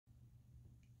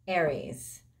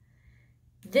Aries,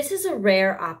 this is a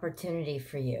rare opportunity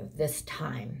for you this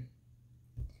time.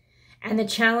 And the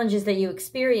challenges that you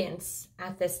experience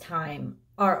at this time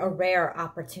are a rare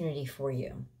opportunity for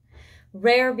you.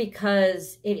 Rare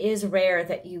because it is rare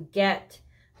that you get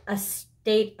a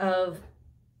state of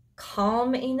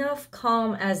calm enough,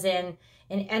 calm as in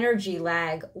an energy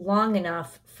lag long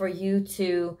enough for you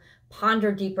to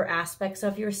ponder deeper aspects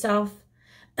of yourself,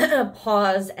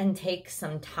 pause and take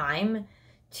some time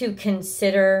to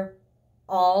consider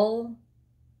all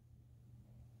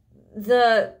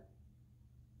the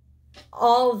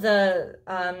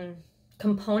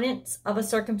components of a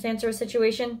circumstance or a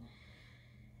situation,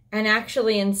 and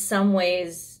actually in some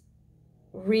ways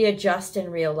readjust and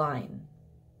realign.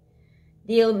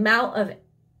 The amount of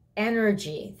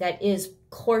energy that is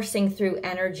coursing through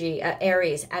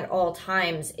Aries at all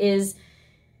times is,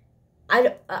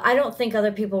 I don't think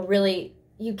other people really,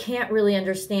 you can't really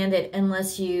understand it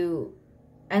unless you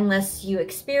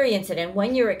experience it. And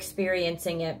when you're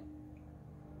experiencing it,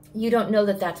 you don't know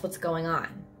that that's what's going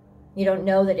on. You don't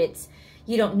know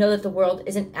that the world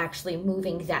isn't actually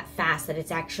moving that fast, that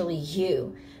it's actually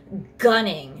you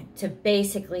gunning to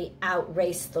basically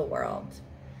outrace the world.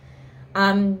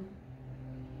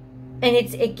 And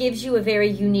it gives you a very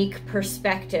unique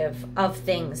perspective of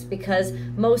things, because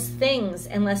most things,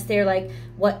 unless they're like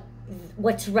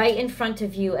what's right in front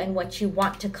of you and what you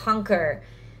want to conquer,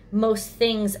 most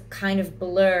things kind of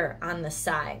blur on the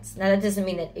sides. Now, that doesn't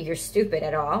mean that you're stupid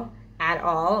at all,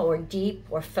 or deep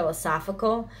or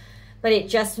philosophical, but it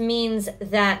just means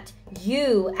that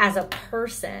you as a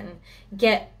person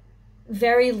get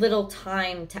very little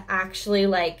time to actually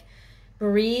like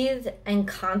breathe and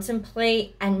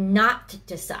contemplate and not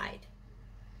decide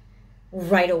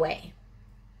right away,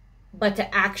 but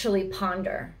to actually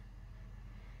ponder.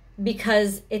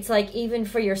 Because it's like, even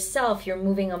for yourself, you're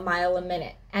moving a mile a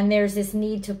minute, and there's this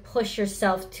need to push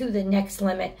yourself to the next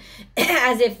limit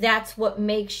as if that's what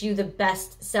makes you the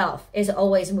best self, is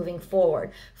always moving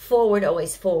forward. Forward,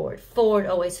 always forward. Forward,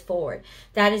 always forward.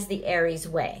 That is the Aries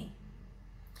way.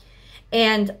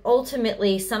 And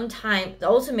ultimately, sometimes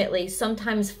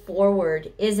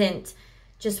forward isn't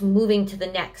just moving to the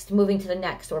next,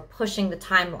 or pushing the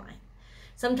timeline.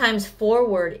 Sometimes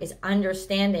forward is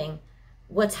understanding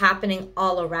what's happening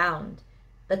all around,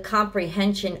 the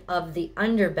comprehension of the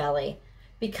underbelly,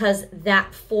 because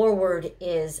that forward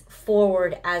is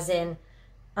forward as in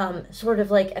sort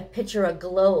of like picture a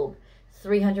globe,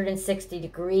 360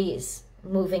 degrees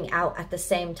moving out at the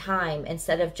same time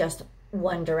instead of just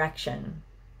one direction.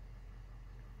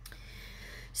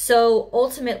 So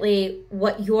ultimately,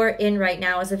 what you're in right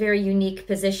now is a very unique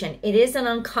position. It is an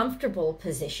uncomfortable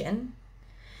position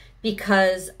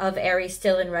because of Aries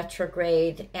still in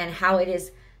retrograde and how it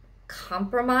is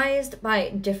compromised by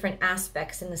different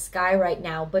aspects in the sky right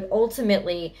now. But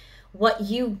ultimately, what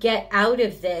you get out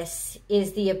of this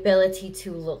is the ability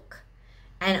to look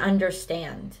and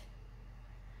understand.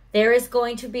 There is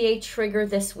going to be a trigger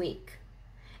this week,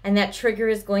 and that trigger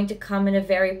is going to come in a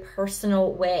very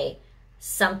personal way.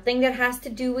 Something that has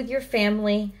to do with your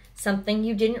family, something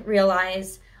you didn't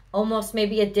realize, almost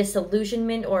maybe a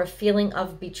disillusionment or a feeling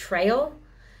of betrayal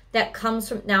that comes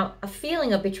from, now a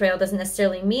feeling of betrayal doesn't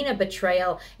necessarily mean a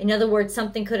betrayal. In other words,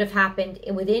 something could have happened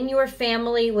within your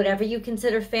family, whatever you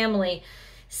consider family,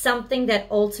 something that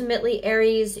ultimately,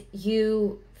 Aries,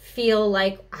 you feel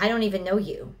like, I don't even know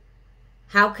you.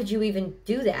 How could you even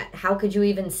do that? How could you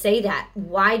even say that?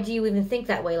 Why do you even think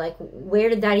that way? Like, where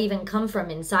did that even come from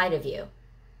inside of you?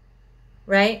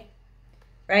 Right?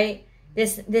 Right?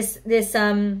 This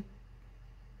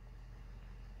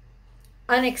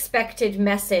unexpected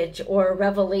message or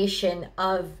revelation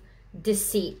of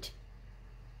deceit.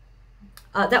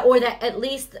 That at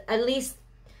least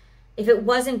if it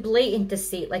wasn't blatant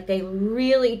deceit, like they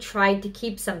really tried to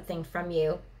keep something from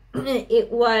you,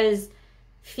 it was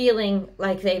feeling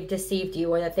like they've deceived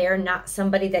you, or that they are not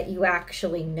somebody that you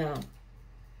actually know.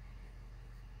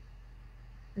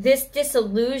 This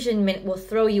disillusionment will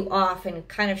throw you off and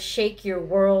kind of shake your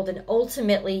world, and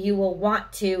ultimately you will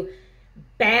want to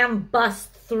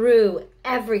bust through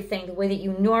everything the way that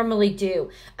you normally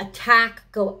do. Attack,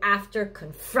 go after,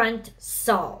 confront,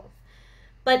 solve.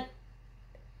 But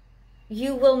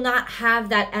you will not have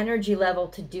that energy level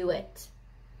to do it.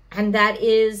 And that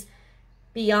is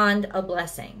beyond a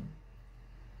blessing.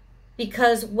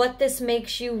 Because what this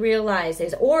makes you realize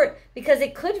is, or because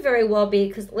it could very well be,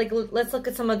 because like, let's look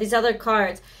at some of these other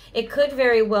cards. It could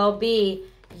very well be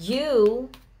you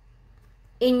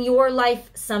in your life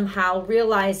somehow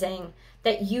realizing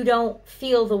that you don't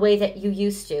feel the way that you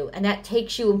used to, and that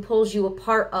takes you and pulls you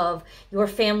apart of your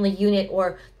family unit,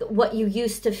 or what you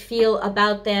used to feel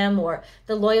about them, or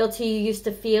the loyalty you used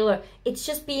to feel, or it's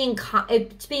just being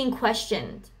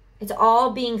questioned. It's all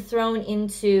being thrown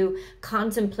into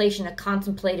contemplation, a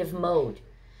contemplative mode.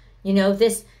 You know,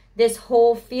 this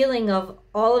whole feeling of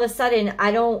all of a sudden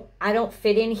I don't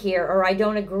fit in here, or I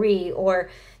don't agree,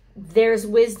 or there's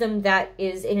wisdom that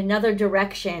is in another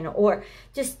direction, or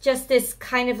just this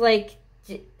kind of like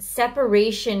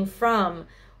separation from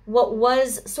what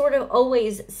was sort of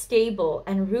always stable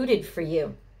and rooted for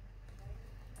you.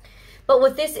 But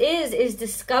what this is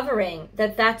discovering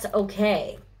that that's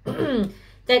okay.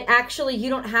 That actually you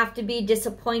don't have to be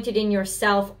disappointed in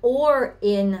yourself or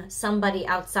in somebody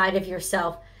outside of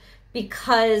yourself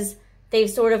because they've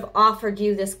sort of offered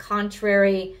you this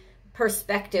contrary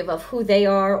perspective of who they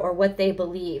are or what they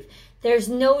believe. There's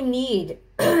no need,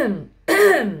 I'm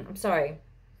sorry,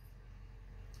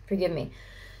 forgive me.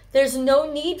 There's no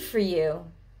need for you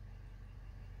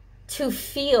to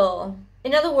feel,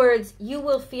 in other words, you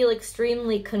will feel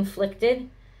extremely conflicted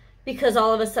because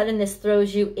all of a sudden this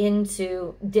throws you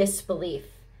into disbelief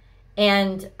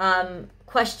and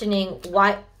questioning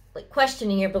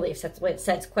questioning your beliefs. That's what it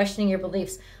says, questioning your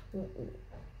beliefs.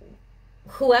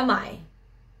 Who am I?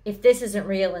 If this isn't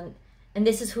real, and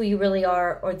this is who you really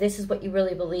are, or this is what you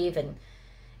really believe,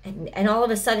 and all of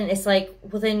a sudden it's like,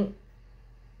 well then,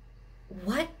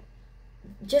 what?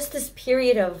 Just this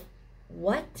period of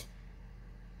what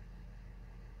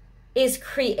is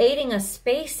creating a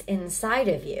space inside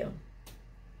of you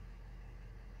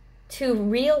to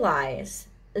realize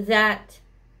that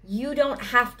you don't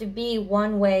have to be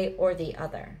one way or the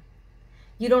other.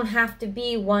 You don't have to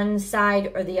be one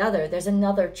side or the other. There's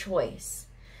another choice.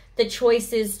 The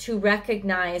choice is to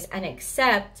recognize and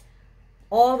accept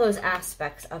all those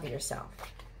aspects of yourself.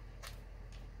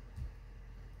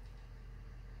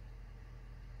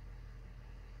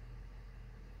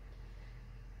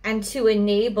 And to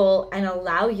enable and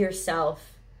allow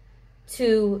yourself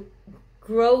to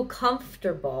grow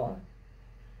comfortable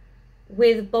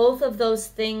with both of those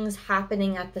things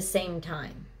happening at the same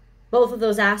time. Both of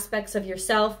those aspects of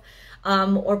yourself,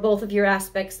 or both of your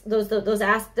aspects, those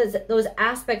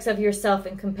aspects of yourself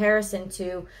in comparison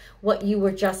to what you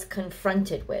were just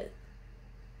confronted with.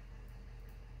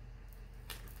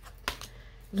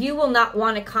 You will not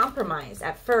want to compromise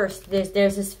at first. There's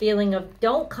this feeling of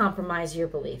don't compromise your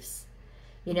beliefs.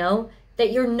 You know,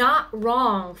 that you're not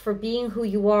wrong for being who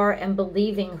you are and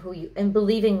believing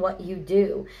believing what you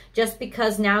do. Just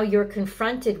because now you're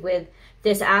confronted with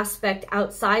this aspect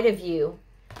outside of you,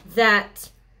 that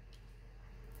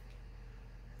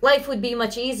life would be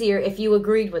much easier if you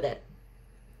agreed with it.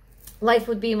 Life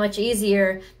would be much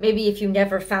easier maybe if you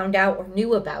never found out or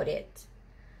knew about it.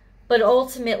 But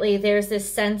ultimately, there's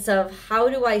this sense of how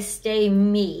do I stay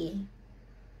me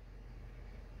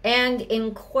and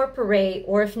incorporate,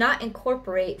 or if not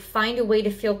incorporate, find a way to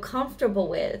feel comfortable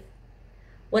with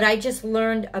what I just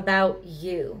learned about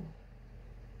you.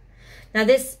 Now,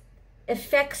 this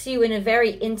affects you in a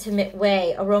very intimate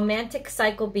way. A romantic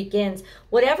cycle begins.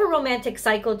 Whatever romantic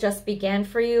cycle just began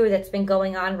for you, or that's been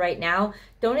going on right now,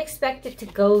 don't expect it to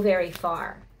go very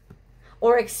far.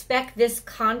 Or expect this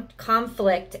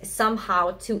conflict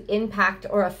somehow to impact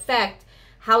or affect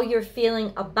how you're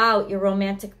feeling about your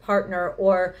romantic partner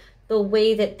or the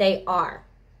way that they are,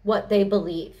 what they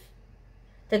believe.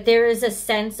 That there is a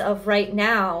sense of right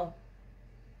now,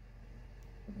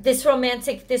 this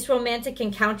romantic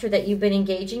encounter that you've been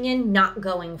engaging in not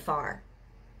going far.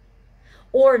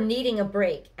 Or needing a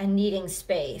break and needing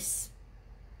space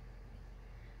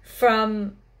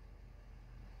from...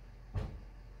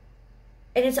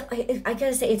 And I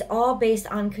gotta say, it's all based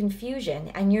on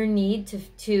confusion and your need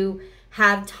to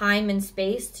have time and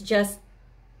space to just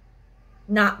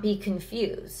not be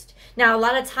confused. Now, a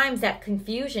lot of times that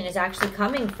confusion is actually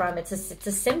coming from, it's a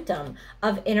symptom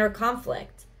of inner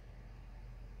conflict,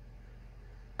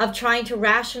 of trying to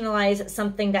rationalize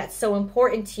something that's so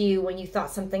important to you when you thought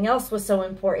something else was so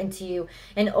important to you.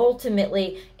 And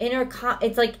ultimately,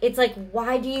 it's like,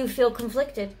 why do you feel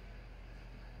conflicted?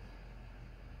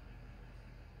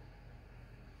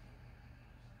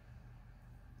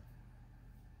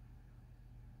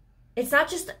 I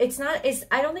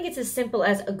don't think it's as simple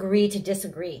as agree to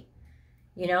disagree.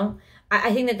 You know,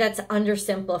 I think that's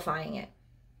undersimplifying it.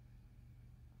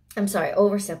 I'm sorry,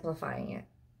 oversimplifying it.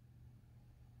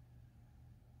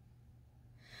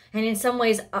 And in some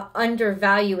ways,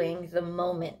 undervaluing the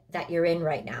moment that you're in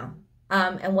right now,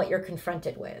 and what you're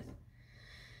confronted with.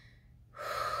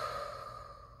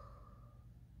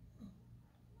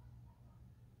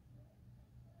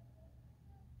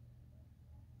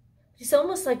 It's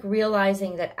almost like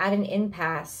realizing that at an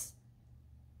impasse,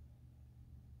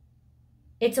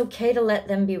 it's okay to let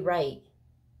them be right.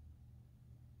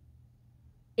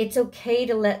 It's okay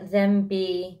to let them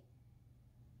be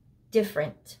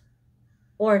different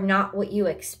or not what you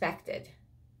expected.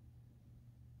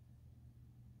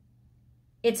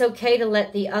 It's okay to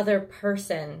let the other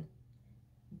person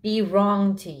be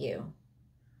wrong to you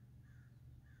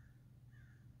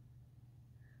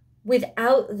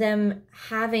without them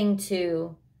having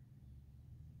to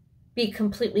be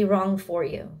completely wrong for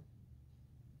you.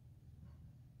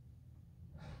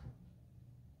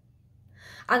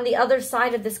 On the other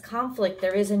side of this conflict,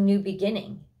 there is a new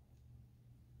beginning,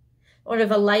 sort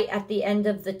of a light at the end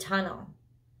of the tunnel,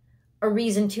 a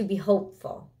reason to be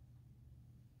hopeful.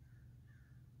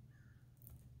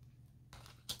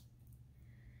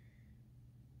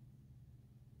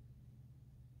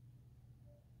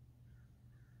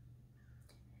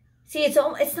 See, it's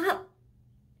not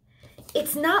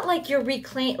like you're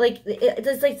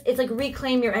it's like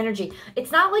reclaim your energy.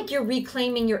 It's not like you're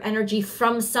reclaiming your energy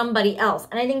from somebody else.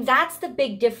 And I think that's the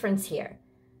big difference here.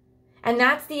 And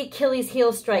that's the Achilles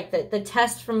heel strike, the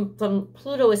test from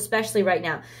Pluto, especially right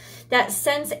now. That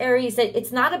sense, Aries, that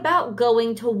it's not about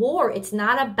going to war. It's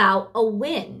not about a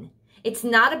win. It's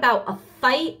not about a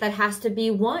fight that has to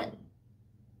be won.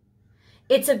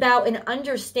 It's about an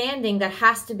understanding that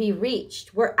has to be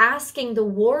reached. We're asking the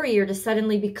warrior to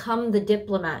suddenly become the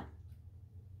diplomat.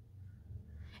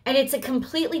 And it's a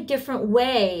completely different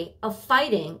way of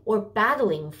fighting or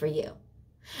battling for you.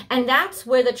 And that's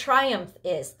where the triumph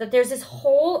is, that there's this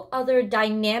whole other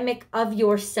dynamic of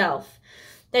yourself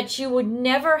that you would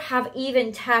never have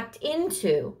even tapped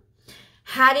into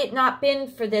had it not been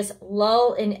for this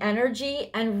lull in energy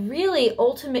and really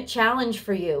ultimate challenge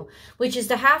for you, which is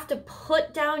to have to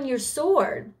put down your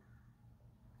sword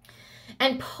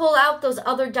and pull out those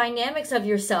other dynamics of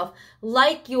yourself,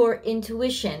 like your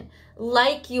intuition,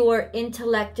 like your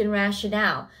intellect and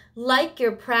rationale, like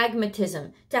your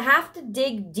pragmatism, to have to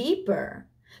dig deeper.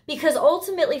 Because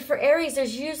ultimately for Aries,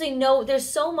 there's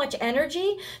so much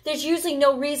energy, there's usually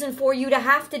no reason for you to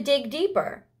have to dig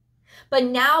deeper. But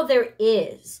now there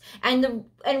is. And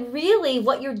really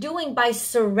what you're doing by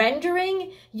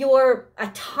surrendering your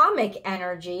atomic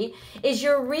energy is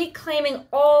you're reclaiming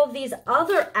all these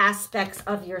other aspects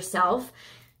of yourself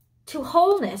to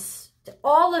wholeness, to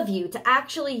all of you, to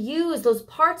actually use those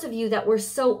parts of you that were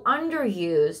so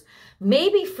underused,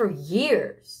 maybe for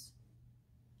years.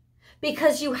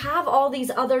 Because you have all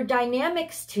these other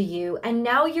dynamics to you, and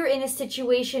now you're in a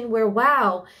situation where,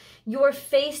 wow, you're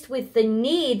faced with the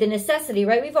need, the necessity,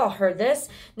 right? We've all heard this.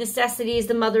 Necessity is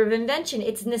the mother of invention.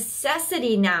 It's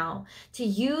necessity now to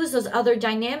use those other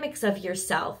dynamics of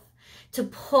yourself to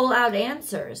pull out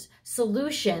answers,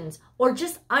 solutions, or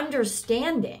just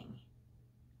understanding.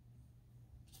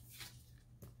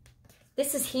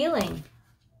 This is healing.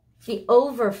 The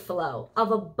overflow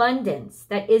of abundance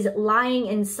that is lying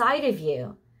inside of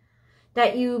you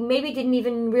that you maybe didn't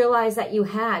even realize that you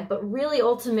had. But really,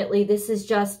 ultimately, this is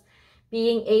just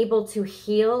being able to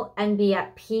heal and be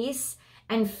at peace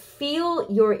and feel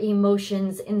your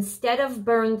emotions instead of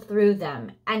burn through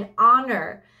them, and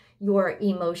honor your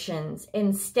emotions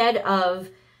instead of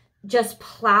just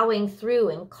plowing through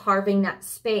and carving that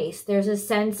space. There's a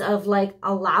sense of like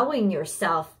allowing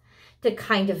yourself to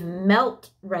kind of melt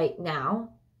right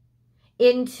now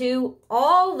into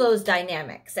all those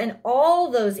dynamics and all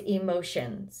those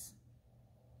emotions.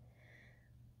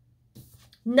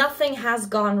 Nothing has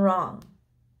gone wrong.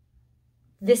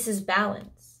 This is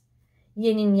balance,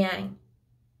 yin and yang.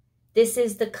 This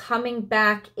is the coming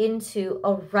back into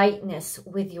a rightness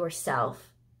with yourself.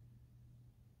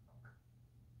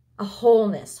 A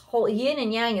wholeness. Yin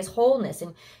and yang is wholeness.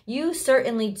 And you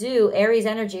certainly do, Aries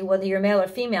energy, whether you're male or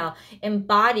female,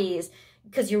 embodies,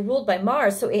 because you're ruled by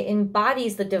Mars, so it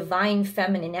embodies the divine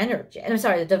feminine energy. And I'm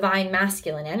sorry, the divine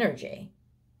masculine energy.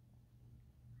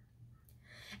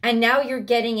 And now you're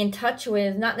getting in touch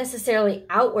with, not necessarily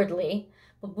outwardly,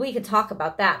 but we could talk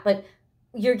about that, but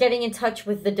you're getting in touch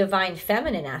with the divine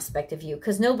feminine aspect of you,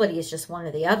 because nobody is just one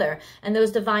or the other. And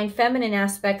those divine feminine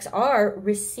aspects are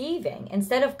receiving.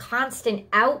 Instead of constant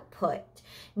output,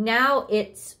 now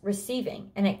it's receiving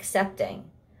and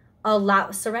accepting,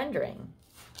 surrendering,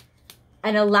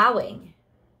 and allowing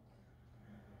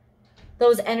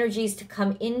those energies to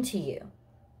come into you.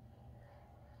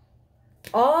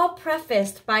 All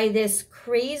prefaced by this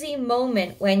crazy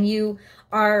moment when you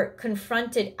are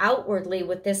confronted outwardly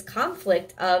with this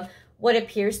conflict of what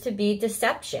appears to be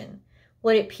deception,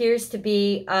 what appears to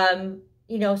be,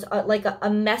 you know, like a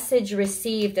message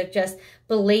received of just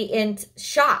blatant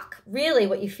shock. Really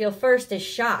what you feel first is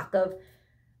shock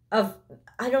of,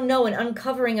 I don't know, an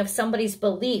uncovering of somebody's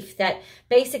belief that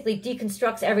basically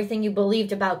deconstructs everything you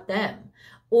believed about them,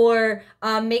 or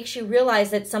makes you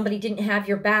realize that somebody didn't have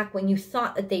your back when you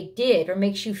thought that they did, or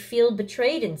makes you feel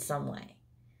betrayed in some way.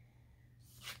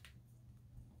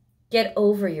 Get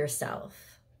over yourself.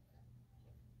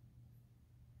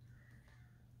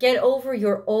 Get over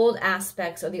your old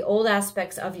aspects, or the old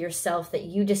aspects of yourself that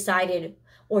you decided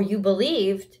or you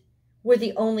believed were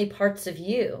the only parts of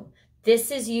you.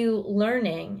 This is you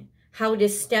learning how to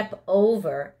step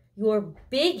over your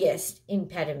biggest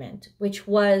impediment, which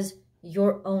was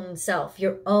your own self,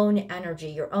 your own energy,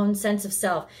 your own sense of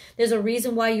self. There's a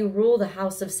reason why you rule the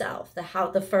house of self,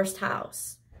 the first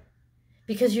house,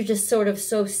 because you're just sort of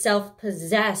so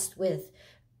self-possessed with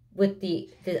the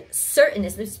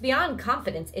certainness. It's beyond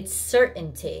confidence. It's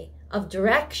certainty of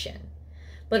direction.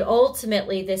 But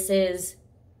ultimately, this is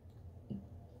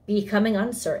becoming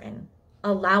uncertain,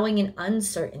 allowing an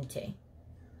uncertainty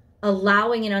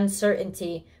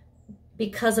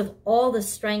because of all the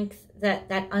strength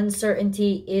that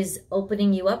uncertainty is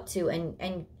opening you up to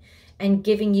and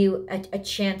giving you a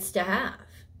chance to have.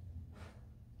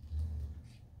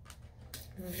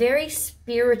 Very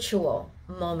spiritual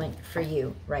moment for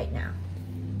you right now.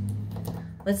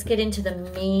 Let's get into the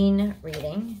main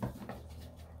reading.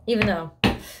 Even though,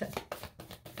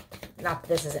 not that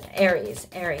this is an Aries,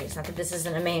 not that this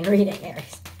isn't a main reading,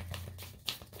 Aries.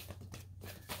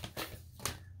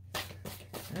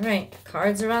 All right,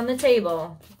 cards are on the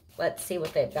table. Let's see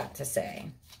what they've got to say.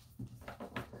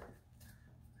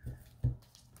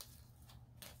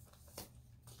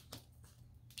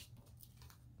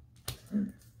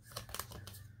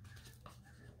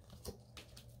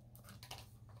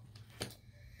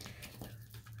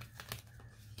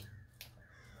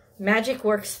 Magic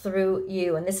works through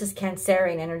you, and this is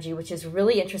Cancerian energy, which is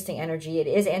really interesting energy. It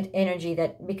is an energy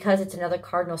that, because it's another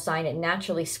cardinal sign, it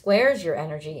naturally squares your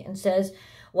energy and says,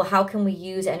 well, how can we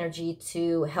use energy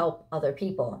to help other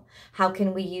people? How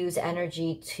can we use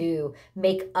energy to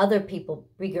make other people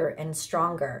bigger and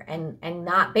stronger, and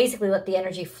not basically let the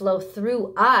energy flow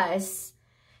through us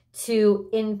to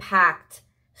impact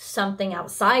something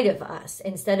outside of us,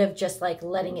 instead of just like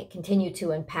letting it continue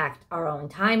to impact our own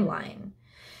timeline.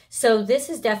 So this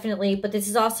is definitely, but this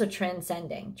is also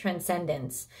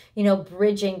transcendence, you know,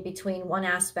 bridging between one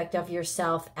aspect of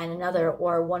yourself and another,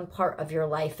 or one part of your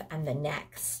life and the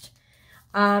next.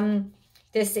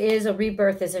 This is a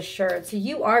rebirth is assured. So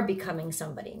you are becoming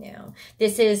somebody new.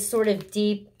 This is sort of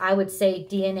deep, I would say,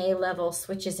 DNA level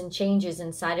switches and changes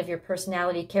inside of your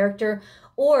personality, character,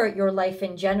 or your life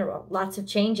in general. Lots of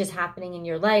changes happening in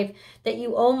your life that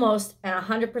you almost, and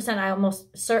 100% I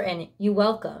almost certain you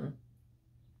welcome.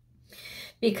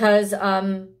 Because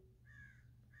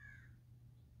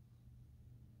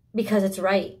it's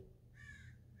right.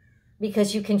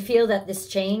 Because you can feel that this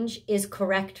change is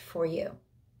correct for you.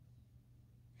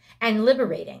 And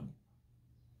liberating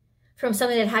from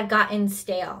something that had gotten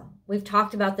stale. We've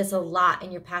talked about this a lot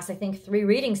in your past, I think 3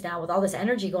 readings now, with all this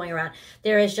energy going around.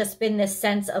 There has just been this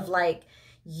sense of like,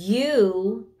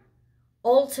 you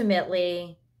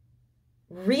ultimately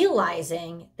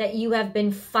realizing that you have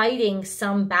been fighting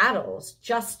some battles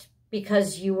just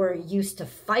because you were used to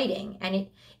fighting, and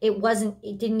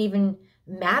it didn't even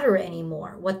matter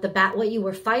anymore what you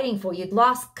were fighting for. You'd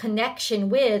lost connection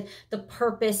with the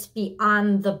purpose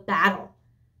beyond the battle.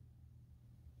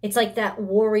 It's like that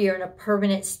warrior in a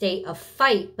permanent state of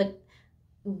fight, but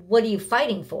what are you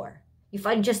fighting for? You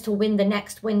fighting just to win the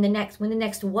next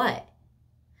what?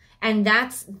 And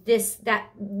that's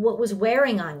what was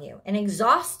wearing on you and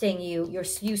exhausting you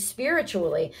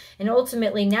spiritually, and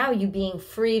ultimately now you being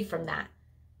freed from that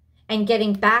and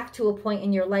getting back to a point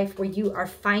in your life where you are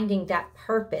finding that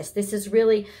purpose. This is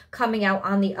really coming out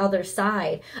on the other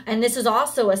side. And this is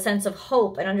also a sense of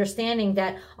hope and understanding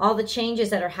that all the changes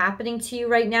that are happening to you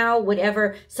right now,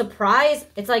 whatever surprise,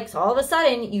 it's like so all of a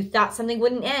sudden you thought something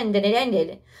wouldn't end and it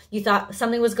ended. You thought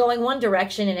something was going one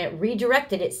direction and it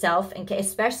redirected itself, and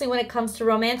especially when it comes to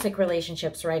romantic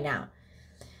relationships right now.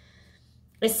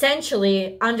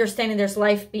 Essentially understanding there's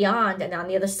life beyond and on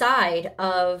the other side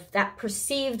of that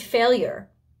perceived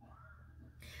failure.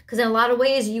 Because in a lot of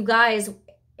ways, you guys,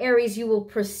 Aries, you will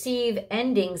perceive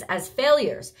endings as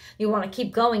failures. You want to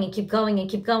keep going and keep going and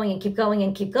keep going and keep going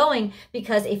and keep going,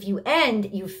 because if you end,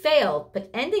 you failed.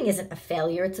 But ending isn't a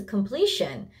failure, it's a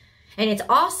completion. And it's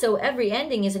also, every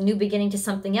ending is a new beginning to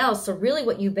something else. So really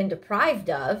what you've been deprived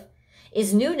of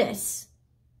is newness.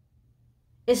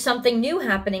 Is something new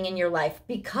happening in your life,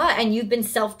 and you've been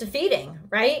self-defeating,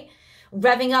 right?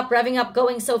 revving up,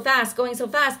 going so fast,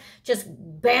 just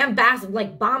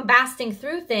bombasting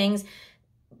through things,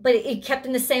 but it kept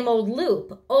in the same old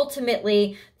loop.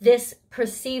 Ultimately, this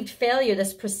perceived failure,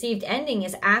 this perceived ending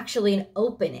is actually an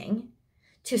opening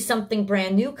to something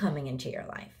brand new coming into your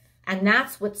life. And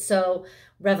that's what's so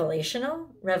revelational,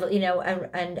 you know,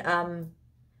 and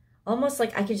almost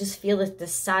like I could just feel the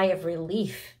sigh of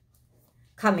relief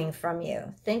coming from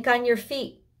you. Think on your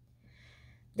feet.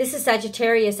 This is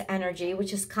Sagittarius energy,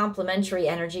 which is complementary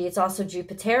energy. It's also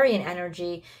Jupiterian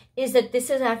energy, is that this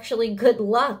is actually good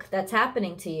luck that's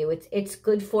happening to you. It's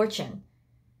good fortune.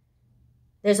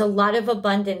 There's a lot of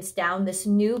abundance down this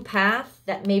new path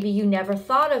that maybe you never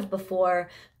thought of before,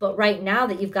 but right now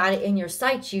that you've got it in your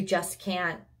sights, you just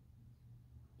can't,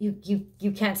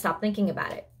 you can't stop thinking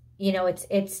about it. You know,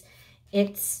 it's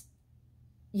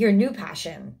your new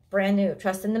passion, brand new.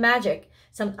 Trust in the magic.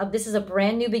 This is a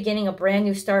brand new beginning, a brand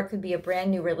new start. Could be a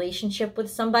brand new relationship with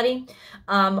somebody.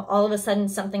 All of a sudden,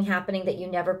 something happening that you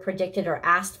never predicted or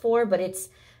asked for, but it's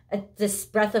this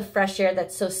breath of fresh air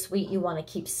that's so sweet you want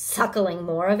to keep suckling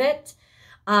more of it.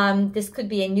 This could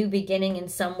be a new beginning in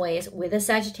some ways with a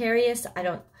Sagittarius.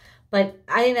 But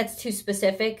I think that's too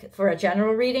specific for a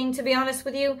general reading, to be honest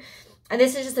with you. And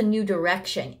this is just a new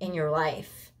direction in your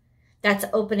life that's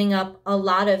opening up a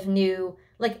lot of new,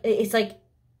 it's like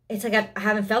I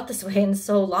haven't felt this way in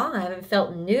so long. I haven't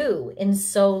felt new in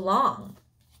so long.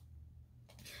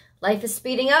 Life is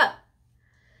speeding up.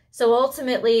 So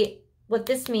ultimately, what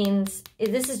this means is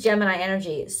this is Gemini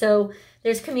energy. So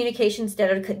there's communications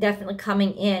that are definitely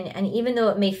coming in. And even though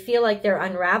it may feel like they're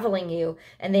unraveling you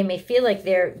and they may feel like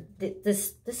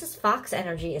this is Fox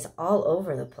energy is all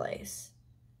over the place.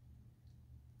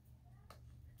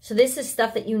 So this is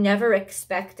stuff that you never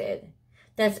expected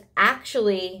that's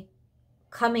actually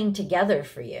coming together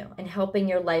for you and helping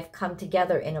your life come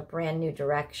together in a brand new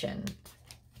direction.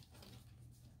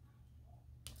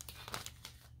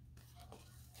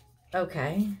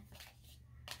 Okay.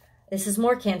 This is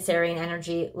more Cancerian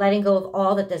energy, letting go of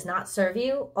all that does not serve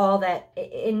you, all that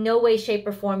in no way, shape,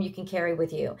 or form you can carry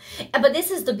with you. But this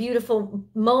is the beautiful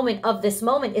moment of this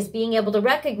moment, is being able to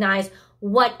recognize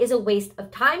what is a waste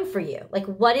of time for you. Like,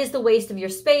 what is the waste of your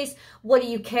space? What are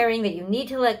you carrying that you need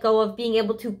to let go of? Being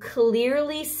able to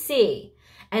clearly see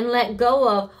and let go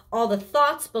of all the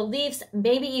thoughts, beliefs,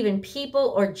 maybe even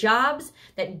people or jobs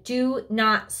that do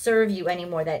not serve you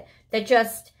anymore, that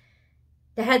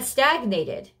had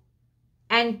stagnated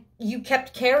and you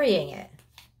kept carrying it.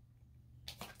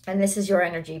 And this is your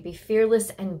energy. Be fearless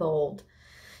and bold.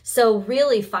 So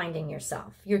really finding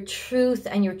yourself, your truth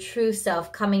and your true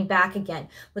self coming back again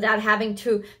without having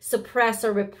to suppress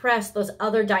or repress those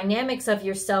other dynamics of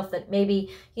yourself that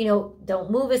maybe, you know, don't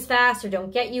move as fast or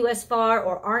don't get you as far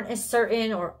or aren't as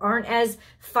certain or aren't as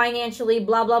financially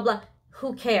blah, blah, blah.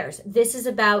 Who cares? This is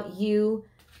about you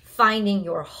finding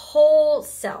your whole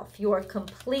self, your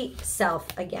complete self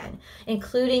again,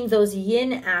 including those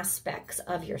yin aspects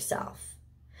of yourself,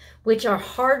 which are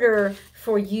harder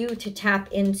for you to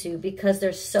tap into because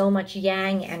there's so much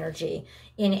yang energy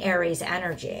in Aries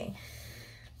energy.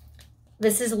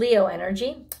 This is Leo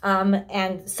energy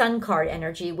and Sun card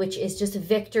energy, which is just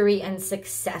victory and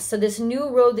success. So this new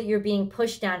road that you're being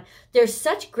pushed down, there's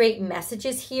such great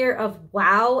messages here of,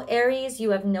 wow, Aries,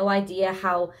 you have no idea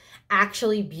how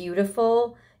actually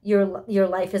beautiful your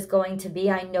life is going to be.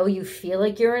 I know you feel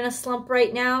like you're in a slump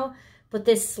right now, but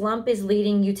this slump is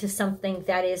leading you to something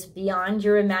that is beyond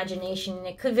your imagination. And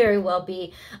it could very well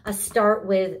be a start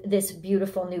with this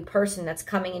beautiful new person that's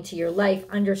coming into your life.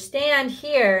 Understand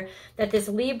here that this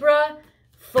Libra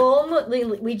full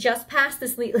moon, we just passed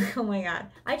this, oh my God,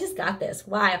 I just got this.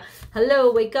 Wow.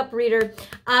 Hello, wake up, reader.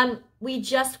 We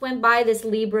just went by this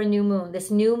Libra new moon,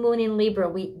 this new moon in Libra.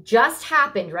 We just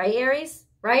happened, right, Aries?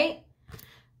 Right?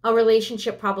 A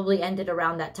relationship probably ended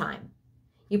around that time.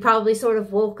 You probably sort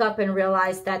of woke up and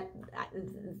realized that,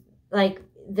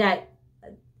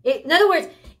 in other words,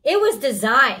 it was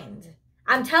designed.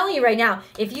 I'm telling you right now,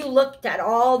 if you looked at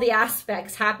all the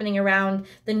aspects happening around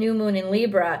the new moon in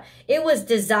Libra, it was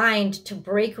designed to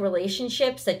break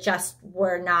relationships that just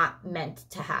were not meant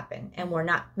to happen and were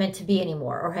not meant to be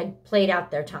anymore or had played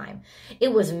out their time.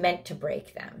 It was meant to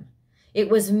break them. It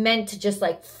was meant to just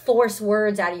like force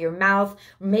words out of your mouth,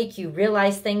 make you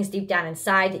realize things deep down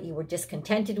inside that you were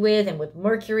discontented with. And with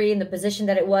Mercury in the position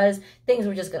that it was, things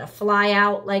were just going to fly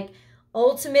out. Like,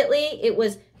 ultimately,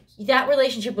 that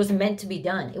relationship was meant to be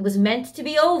done. It was meant to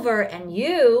be over. And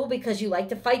you, because you like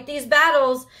to fight these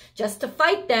battles just to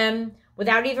fight them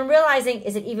without even realizing,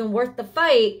 is it even worth the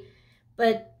fight?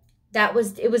 But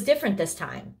it was different this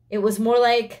time. It was more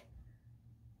like,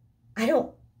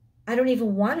 I don't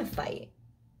even want to fight.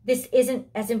 This isn't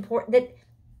as important.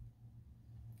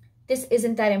 This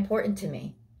isn't that important to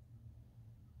me.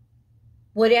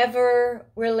 Whatever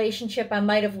relationship I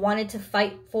might have wanted to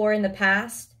fight for in the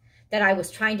past, that I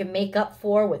was trying to make up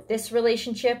for with this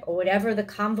relationship, or whatever the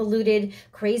convoluted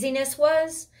craziness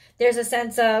was, there's a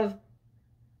sense of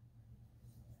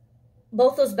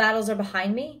both those battles are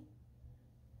behind me.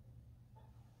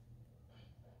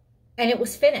 And it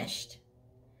was finished.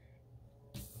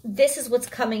 This is what's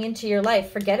coming into your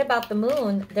life. Forget about the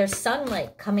moon. There's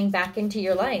sunlight coming back into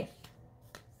your life.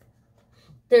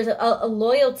 There's a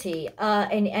loyalty,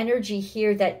 an energy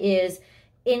here that is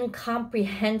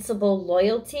incomprehensible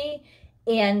loyalty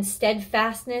and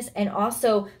steadfastness, and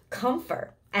also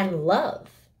comfort and love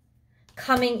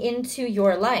coming into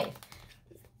your life.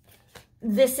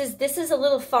 This is a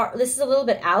little far. This is a little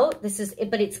bit out.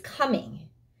 But it's coming.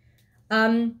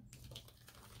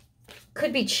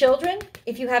 Could be children.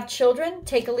 If you have children,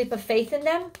 take a leap of faith in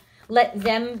them. Let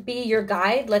them be your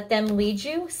guide. Let them lead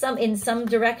you in some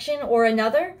direction or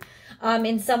another.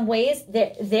 In some ways,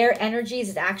 their energies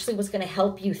is actually what's going to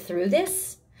help you through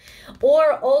this.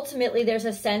 Or ultimately, there's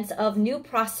a sense of new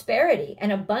prosperity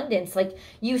and abundance, like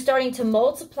you starting to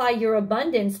multiply your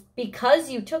abundance because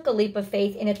you took a leap of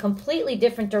faith in a completely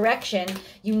different direction.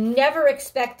 You never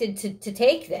expected to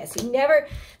take this. You never,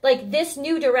 like, this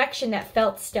new direction that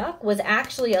felt stuck was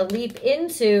actually a leap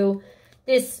into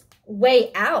this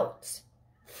way out,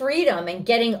 freedom, and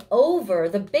getting over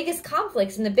the biggest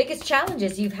conflicts and the biggest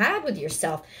challenges you've had with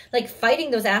yourself, like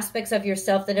fighting those aspects of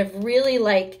yourself that have really,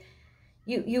 like,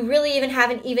 you really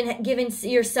haven't even given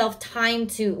yourself time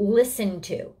to listen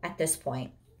to at this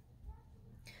point,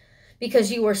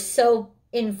 because you were so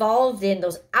involved in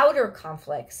those outer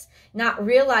conflicts, not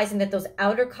realizing that those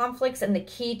outer conflicts and the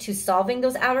key to solving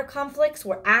those outer conflicts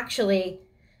were actually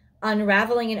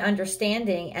unraveling and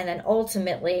understanding, and then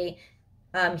ultimately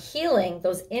healing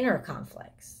those inner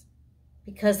conflicts,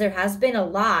 because there has been a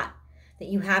lot that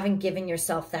you haven't given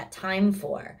yourself that time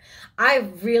for. I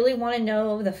really want to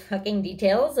know the fucking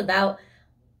details about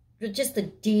just the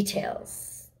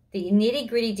details, the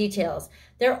nitty-gritty details.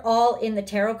 They're all in the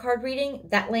tarot card reading.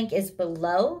 That link is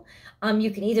below. You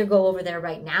can either go over there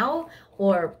right now,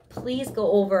 or please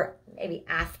go over maybe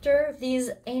after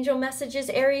these angel messages,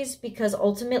 Aries, because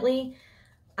ultimately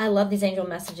I love these angel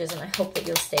messages, and I hope that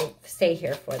you'll stay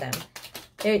here for them.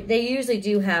 They usually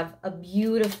do have a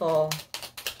beautiful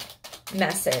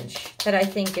message that I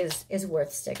think is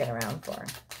worth sticking around for.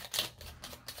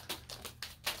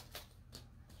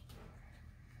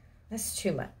 That's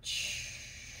too much.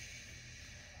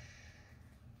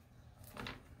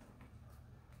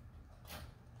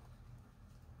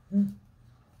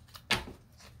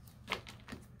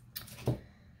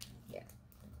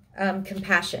 Yeah.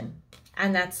 Compassion.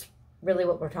 And that's really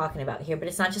what we're talking about here. But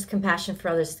it's not just compassion for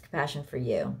others, it's compassion for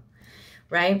you,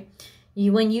 right?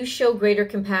 When you show greater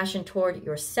compassion toward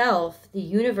yourself, the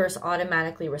universe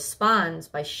automatically responds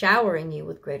by showering you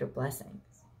with greater blessings.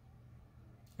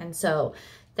 And so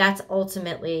that's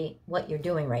ultimately what you're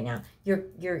doing right now.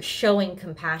 You're showing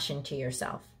compassion to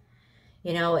yourself,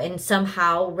 you know, and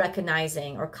somehow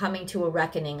recognizing or coming to a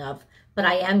reckoning of, but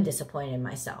I am disappointed in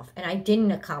myself, and I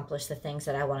didn't accomplish the things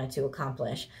that I wanted to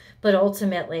accomplish. But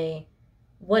ultimately,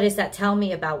 what does that tell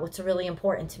me about what's really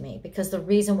important to me? Because the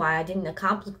reason why I didn't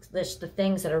accomplish the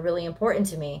things that are really important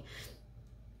to me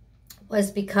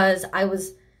was because I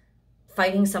was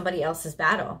fighting somebody else's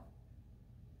battle.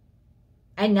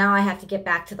 And now I have to get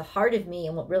back to the heart of me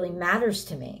and what really matters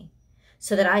to me,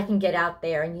 so that I can get out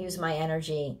there and use my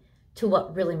energy to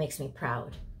what really makes me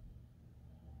proud.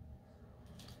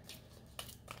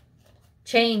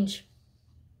 Change.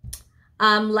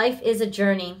 Life is a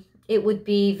journey. It would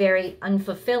be very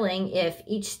unfulfilling if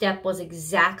each step was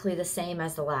exactly the same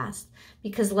as the last,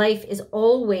 because life is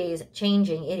always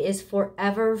changing. It is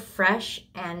forever fresh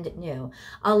and new.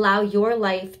 Allow your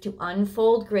life to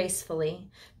unfold gracefully.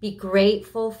 Be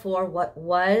grateful for what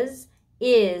was,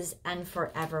 is, and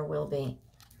forever will be.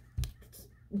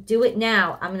 Do it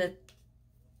now.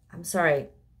 I'm sorry.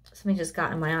 Something just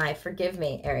got in my eye. Forgive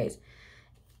me, Aries.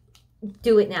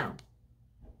 Do it now.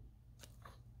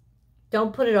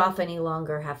 Don't put it off any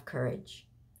longer. Have courage.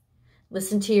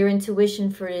 Listen to your intuition,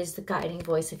 for it is the guiding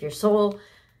voice of your soul.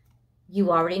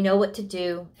 You already know what to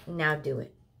do. Now do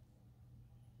it.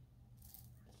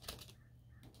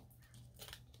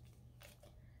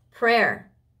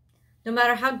 Prayer. No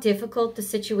matter how difficult the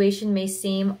situation may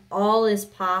seem, all is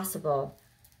possible.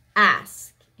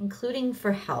 Ask, including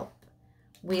for help.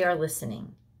 We are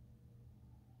listening.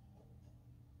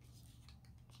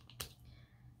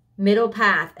 Middle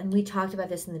path, and we talked about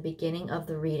this in the beginning of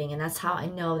the reading, and that's how I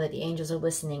know that the angels are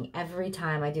listening every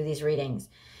time I do these readings.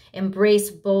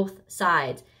 Embrace both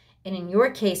sides. And in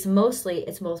your case, mostly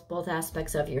it's both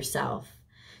aspects of yourself.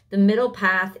 The middle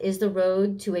path is the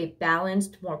road to a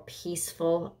balanced, more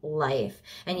peaceful life.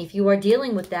 And if you are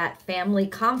dealing with that family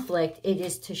conflict, it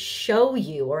is to show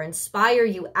you or inspire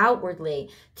you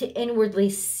outwardly to inwardly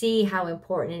see how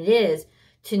important it is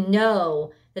to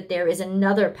know that there is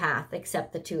another path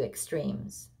except the two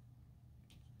extremes.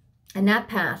 And that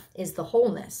path is the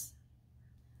wholeness.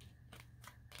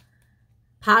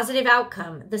 Positive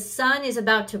outcome. The sun is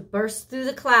about to burst through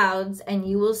the clouds and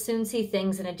you will soon see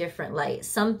things in a different light.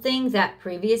 Something that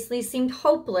previously seemed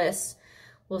hopeless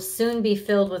will soon be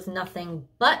filled with nothing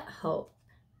but hope.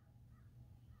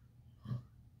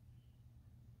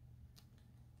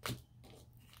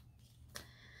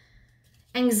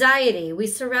 Anxiety. We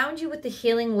surround you with the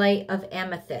healing light of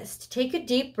amethyst. Take a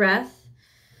deep breath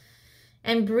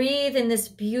and breathe in this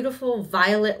beautiful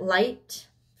violet light.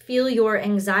 Feel your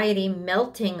anxiety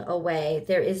melting away.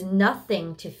 There is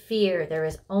nothing to fear. There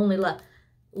is only love.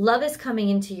 Love is coming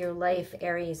into your life,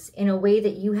 Aries, in a way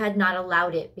that you had not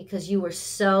allowed it because you were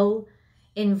so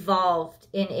involved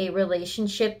in a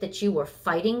relationship that you were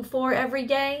fighting for every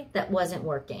day that wasn't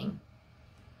working.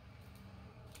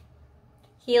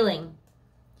 Healing.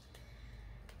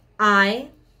 I,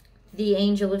 the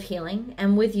angel of healing,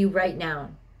 am with you right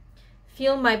now.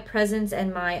 Feel my presence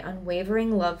and my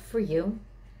unwavering love for you.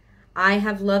 I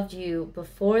have loved you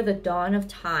before the dawn of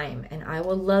time, and I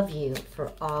will love you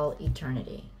for all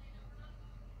eternity.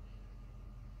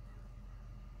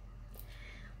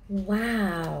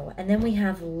 Wow. And then we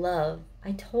have love.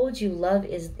 I told you love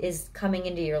is coming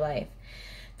into your life.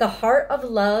 The heart of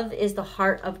love is the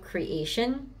heart of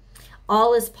creation.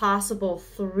 All is possible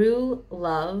through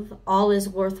love. All is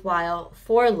worthwhile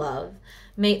for love.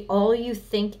 May all you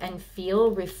think and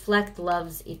feel reflect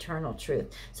love's eternal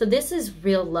truth. So this is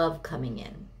real love coming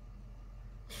in.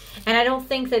 And I don't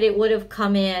think that it would have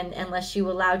come in unless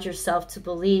you allowed yourself to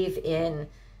believe in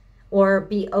or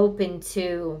be open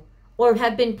to or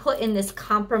have been put in this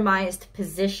compromised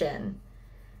position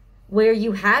where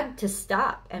you had to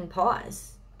stop and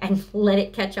pause and let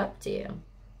it catch up to you.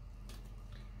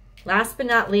 Last but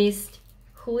not least,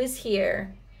 who is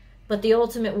here but the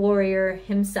ultimate warrior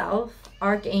himself,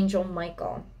 Archangel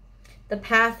Michael? The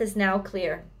path is now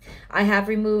clear. I have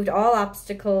removed all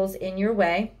obstacles in your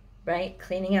way, right?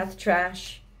 Cleaning out the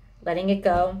trash, letting it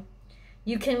go.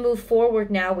 You can move forward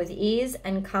now with ease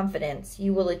and confidence.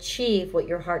 You will achieve what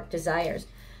your heart desires.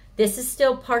 This is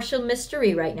still partial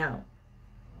mystery right now.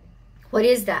 What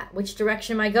is that? Which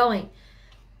direction am I going?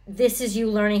 This is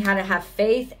you learning how to have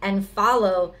faith and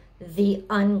follow the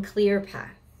unclear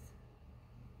path.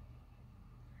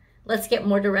 Let's get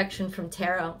more direction from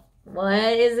Tarot. What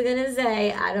is it going to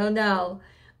say? I don't know.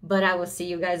 But I will see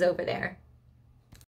you guys over there.